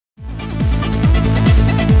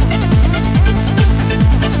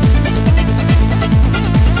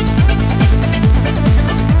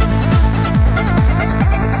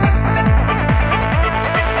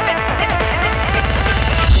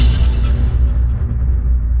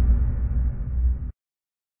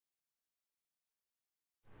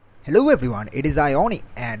Hello everyone, it is Ioni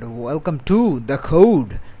and welcome to The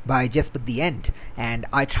Code by Jesper the End. And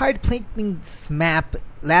I tried playing this map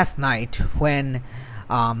last night when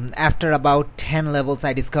after about 10 levels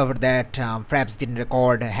I discovered that Fraps didn't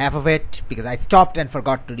record half of it because I stopped and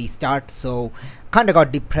forgot to restart, so kinda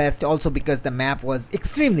got depressed, also because the map was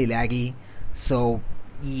extremely laggy. So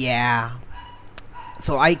yeah,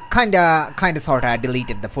 so I kinda sorta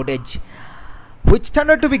deleted the footage, which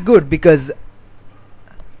turned out to be good because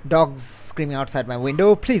dogs screaming outside my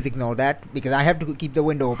window. Please ignore that because I have to keep the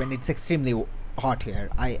window open. It's extremely hot here.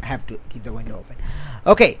 I have to keep the window open.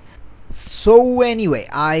 Okay, so anyway,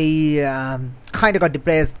 I kind of got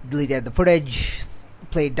depressed, deleted the footage,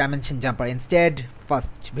 played Dimension Jumper instead. First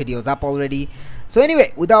video's up already. So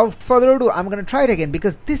anyway, without further ado, I'm gonna try it again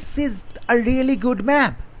because this is a really good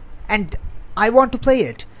map and I want to play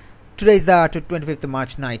it. Today is the 25th of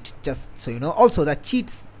March night, just so you know. Also, the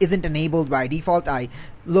cheats isn't enabled by default. I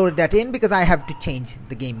loaded that in because I have to change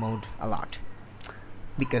the game mode a lot.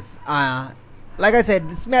 Because, like I said,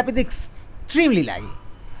 this map is extremely laggy.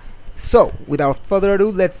 So, without further ado,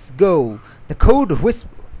 let's go. The code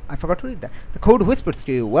I forgot to read that. The code whispers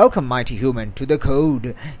to you, welcome mighty human to the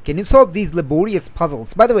code. Can you solve these laborious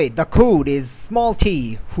puzzles? By the way, the code is small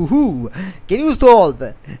t. Hoo-hoo. Can you solve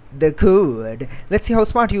the code? Let's see how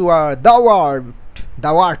smart you are. Thou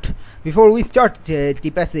art. Before we start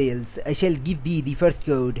the puzzles, I shall give thee the first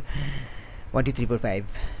code. 1, 2, 3, 4, 5.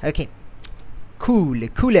 Okay.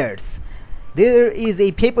 Coolers. There is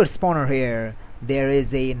a paper spawner here. There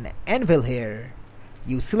is an anvil here.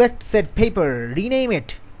 You select said paper, rename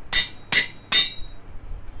it.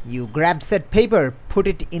 You grab said paper, put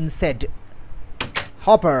it in said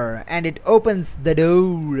hopper, and it opens the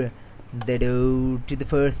door to the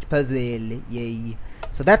first puzzle. Yay.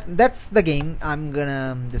 So that's the game. I'm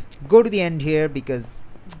gonna just go to the end here because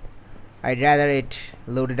I'd rather it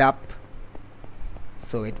loaded up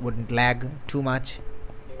so it wouldn't lag too much.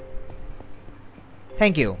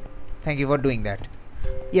 Thank you for doing that.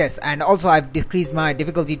 Yes, and also I've decreased my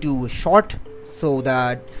difficulty to short so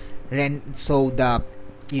the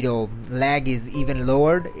lag is even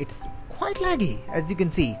lowered. It's quite laggy, as you can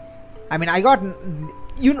see. I mean, I got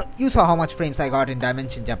you saw how much frames I got in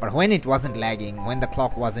Dimension Jumper when it wasn't lagging, when the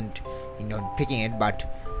clock wasn't picking it, but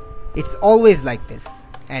it's always like this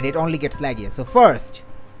and it only gets laggier.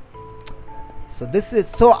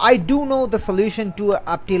 So I do know the solution to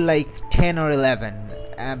up till like 10 or 11.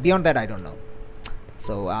 Beyond that I don't know.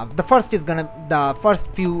 So the first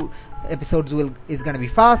few episodes is gonna be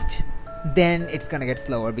fast, then it's gonna get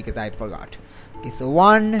slower because I forgot. Okay, so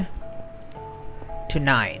 1 to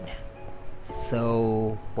 9.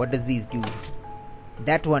 So what does these do?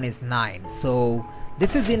 That one is 9. So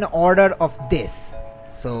this is in order of this.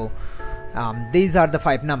 So these are the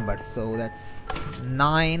 5 numbers. So that's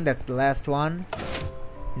 9. That's the last one.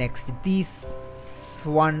 Next, this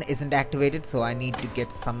one isn't activated, so I need to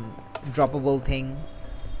get some droppable thing.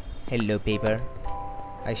 Hello paper,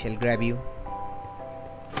 I shall grab you.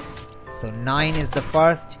 So 9 is the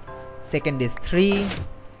first, second is 3,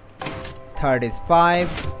 third is 5.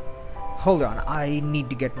 Hold on, I need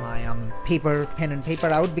to get my pen and paper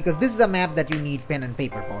out because this is a map that you need pen and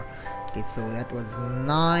paper for. Okay, so that was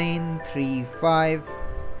 9, 3, 5.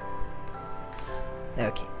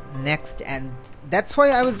 Okay, next, and that's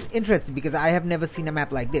why I was interested because I have never seen a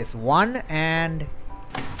map like this. 1 and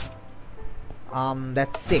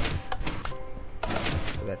that's 6.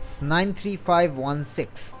 So that's 9, 3, 5, 1,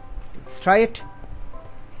 6. Let's try it.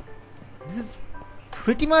 This is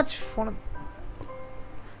pretty much one.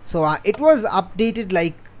 So it was updated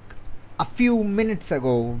like a few minutes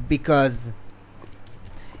ago because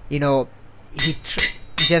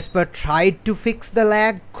Jesper tried to fix the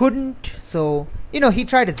lag, couldn't. So he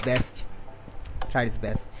tried his best.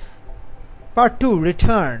 Part 2,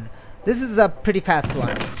 return. This is a pretty fast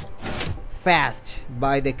one. Fast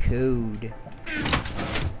by the code.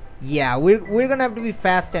 Yeah, we're gonna have to be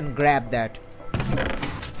fast and grab that.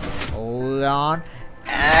 Hold on.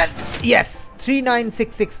 And yes,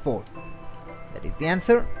 39664. That is the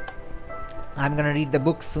answer. I'm gonna read the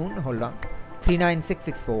book soon. Hold on.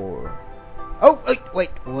 39664. Oh,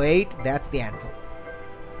 wait. That's the anvil.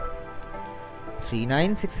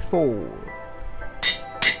 39664.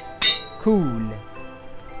 Cool.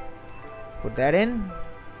 Put that in.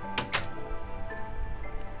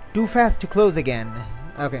 Too fast to close again.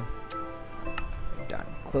 Okay, done.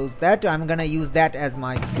 Close that. I'm gonna use that as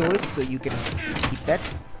my storage so you can keep that.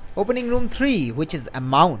 Opening room 3, which is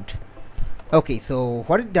amount. Okay, so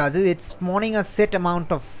what it does is it's spawning a set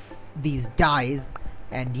amount of these dies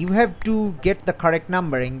and you have to get the correct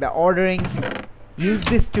numbering, the ordering. Use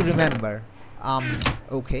this to remember.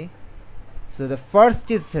 Okay. So the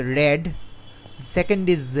first is red, second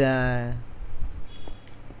is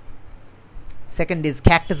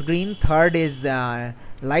cactus green, third is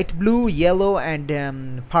light blue, yellow,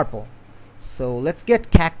 and purple. So let's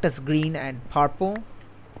get cactus green and purple.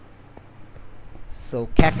 So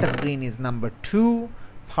cactus green is number 2,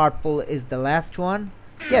 purple is the last one.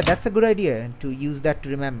 Yeah, that's a good idea to use that to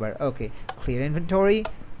remember. Okay, clear inventory.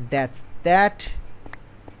 That's that.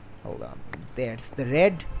 Hold on. There's the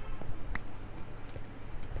red.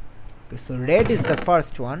 Okay, so red is the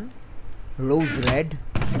first one. Rose red.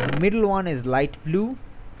 The middle one is light blue.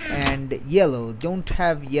 And yellow. Don't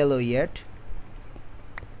have yellow yet.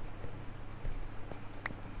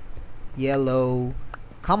 Yellow.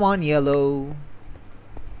 Come on, yellow.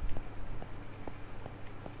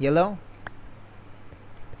 Yellow?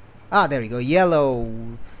 Ah, there we go. Yellow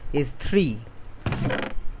is 3.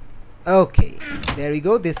 Okay, there we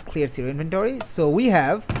go. This clears your inventory. So we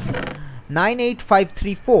have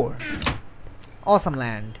 98534. Awesome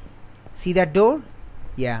land. See that door?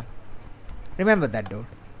 Yeah. Remember that door.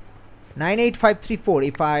 98534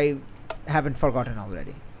 if I haven't forgotten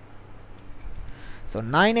already. So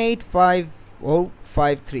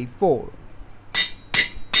 9850534.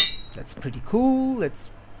 That's pretty cool. Let's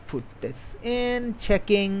put this in.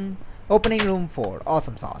 Checking. Opening room 4.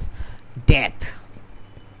 Awesome sauce. Death.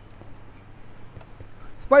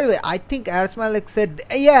 So by the way, I think Arsmalik said,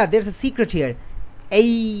 yeah, there's a secret here.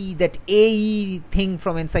 That A thing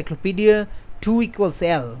from encyclopedia, 2 equals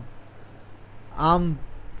L. Hold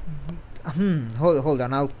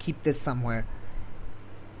on, I'll keep this somewhere.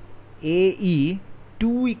 AE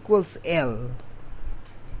 2 equals L.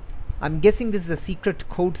 I'm guessing this is a secret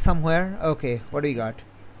code somewhere. Okay, what do we got?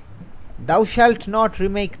 Thou shalt not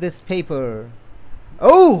remake this paper.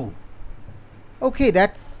 Oh! Okay,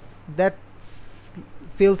 that's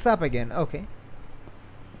fills up again. Okay.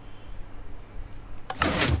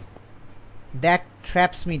 That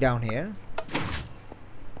traps me down here.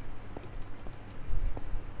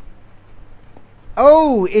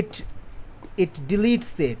 Oh, it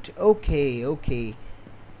deletes it. Okay, okay.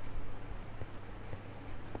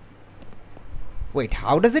 Wait,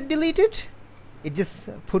 how does it delete it? It just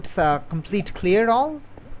puts a complete clear all?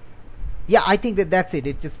 Yeah, I think that's it.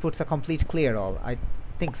 It just puts a complete clear all. I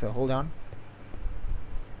think so. Hold on.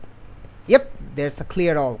 Yep, there's a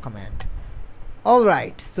clear all command.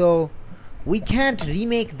 Alright, so we can't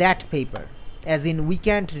remake that paper. As in, we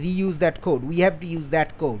can't reuse that code. We have to use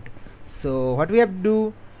that code. So what we have to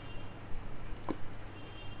do,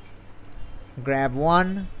 grab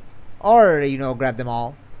one, or grab them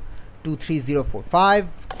all. 23045,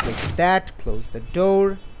 click that, close the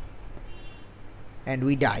door, and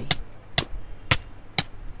we die.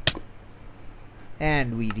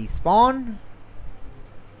 And we respawn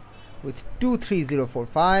with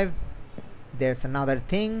 23045. There's another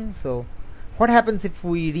thing. So what happens if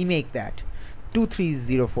we remake that?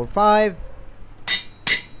 23045.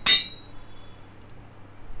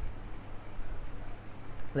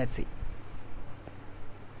 Let's see.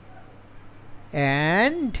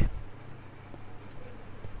 And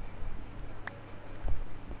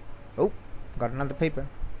oh, got another paper.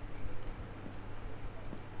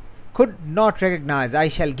 Could not recognize. I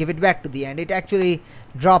shall give it back to the end. It actually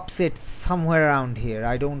drops it somewhere around here.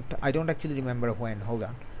 I don't actually remember when. Hold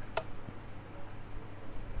on.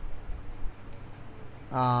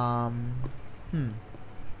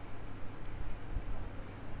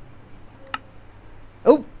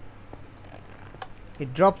 Oh,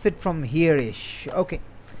 it drops it from here-ish. Okay,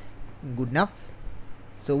 good enough.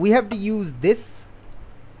 So we have to use this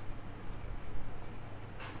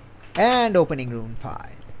and opening room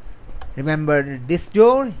 5. Remember this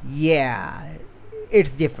door? Yeah,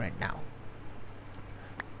 it's different now.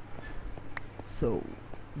 So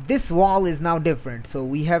this wall is now different. So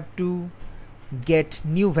we have to get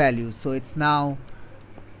new values. So it's now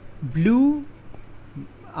blue,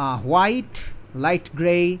 white, light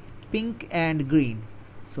gray, pink, and green.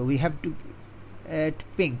 So we have to at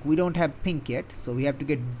pink. We don't have pink yet, so we have to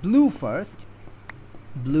get blue first.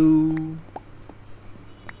 Blue.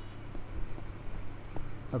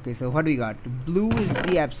 Okay, so what do we got? Blue is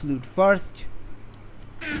the absolute first,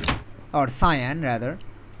 or cyan rather.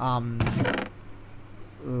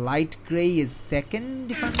 Light gray is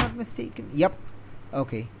second, if I'm not mistaken. Yep.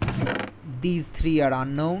 Okay, these 3 are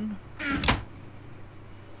unknown.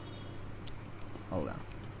 Hold on.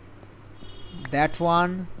 That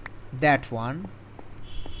one, that one.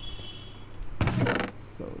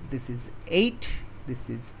 So this is 8, this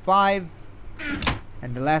is 5,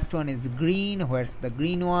 and the last one is green. Where's the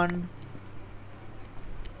green one?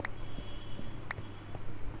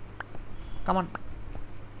 Come on.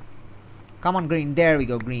 Come on, green. There we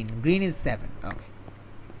go, green. Green is 7. Okay.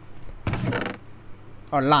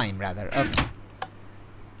 Or lime, rather. Okay.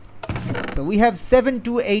 So we have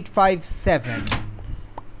 72857.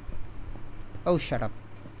 Oh, shut up.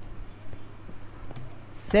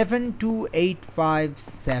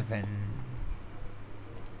 72857.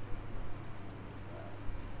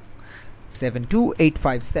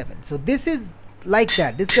 72857. So this is like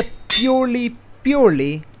that. This is a purely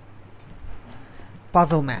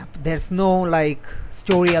puzzle map. There's no like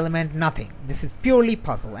story element, nothing. This is purely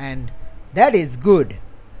puzzle, and that is good.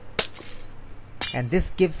 And this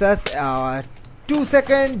gives us a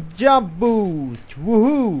 2-second jump boost.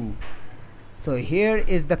 Woohoo! So here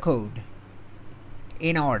is the code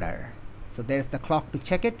in order. So there's the clock to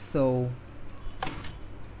check it. So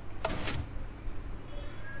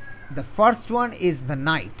the first one is the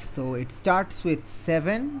night. So it starts with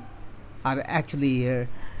 7. I've actually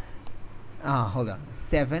hold on,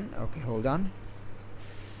 7. Okay, hold on,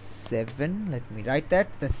 7. Let me write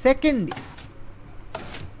that. The second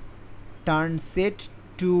turns it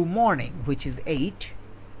to morning, which is 8.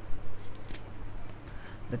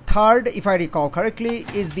 The third, if I recall correctly,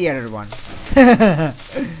 is the error one.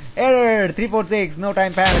 Error 346, no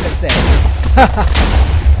time parameter set.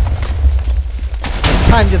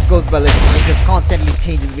 Time just goes ballistic. It just constantly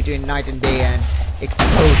changes between night and day and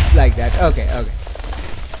explodes like that. Okay, okay.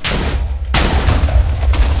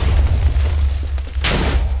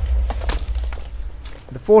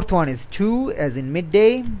 The fourth one is 2, as in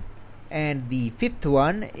midday, and the fifth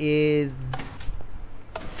one is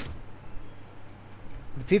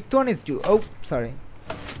 2. Oh, sorry.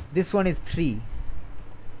 This one is 3.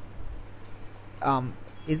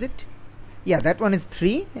 Is it? Yeah, that one is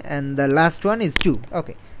 3, and the last one is 2.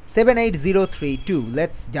 Okay, 78032.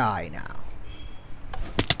 Let's die now.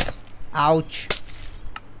 Ouch.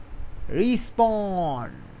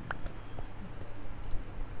 Respawn.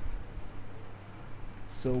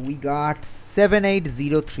 So we got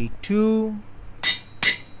 78032.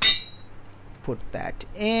 Put that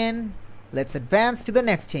in. Let's advance to the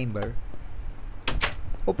next chamber.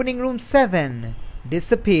 Opening room 7.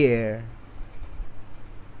 Disappear.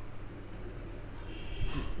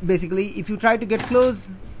 Basically, if you try to get close,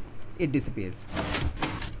 it disappears.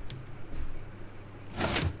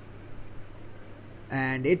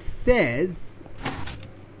 And it says,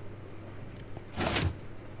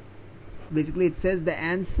 basically it says the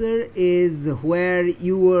answer is where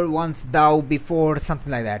you were once thou before, something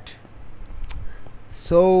like that.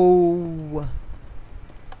 So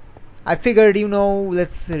I figured,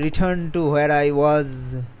 let's return to where I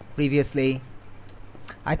was previously.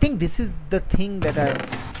 I think this is the thing that I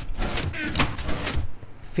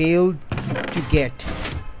failed to get.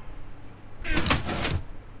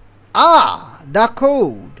 Ah, the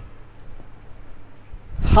code.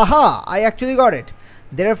 Haha, I actually got it.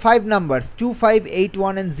 There are 5 numbers, 2, 5, 8,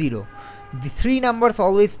 1 and 0. The 3 numbers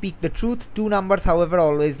always speak the truth. 2 numbers, however,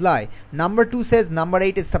 always lie. Number 2 says number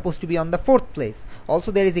 8 is supposed to be on the 4th place.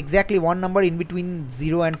 Also, there is exactly 1 number in between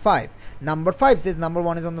 0 and 5. Number 5 says number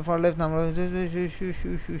 1 is on the far left.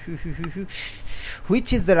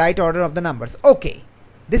 Which is the right order of the numbers? Okay,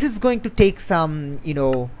 this is going to take some,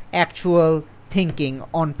 actual thinking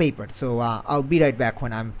on paper. So I'll be right back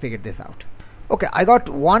when I'm figured this out. Okay, I got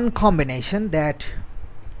one combination that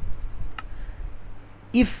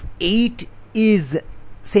if 8 is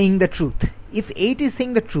saying the truth,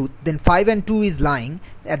 then 5 and 2 is lying.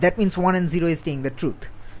 That means 1 and 0 is saying the truth.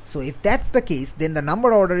 So if that's the case, then the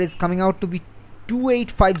number order is coming out to be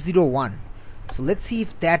 28501. So let's see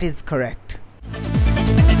if that is correct.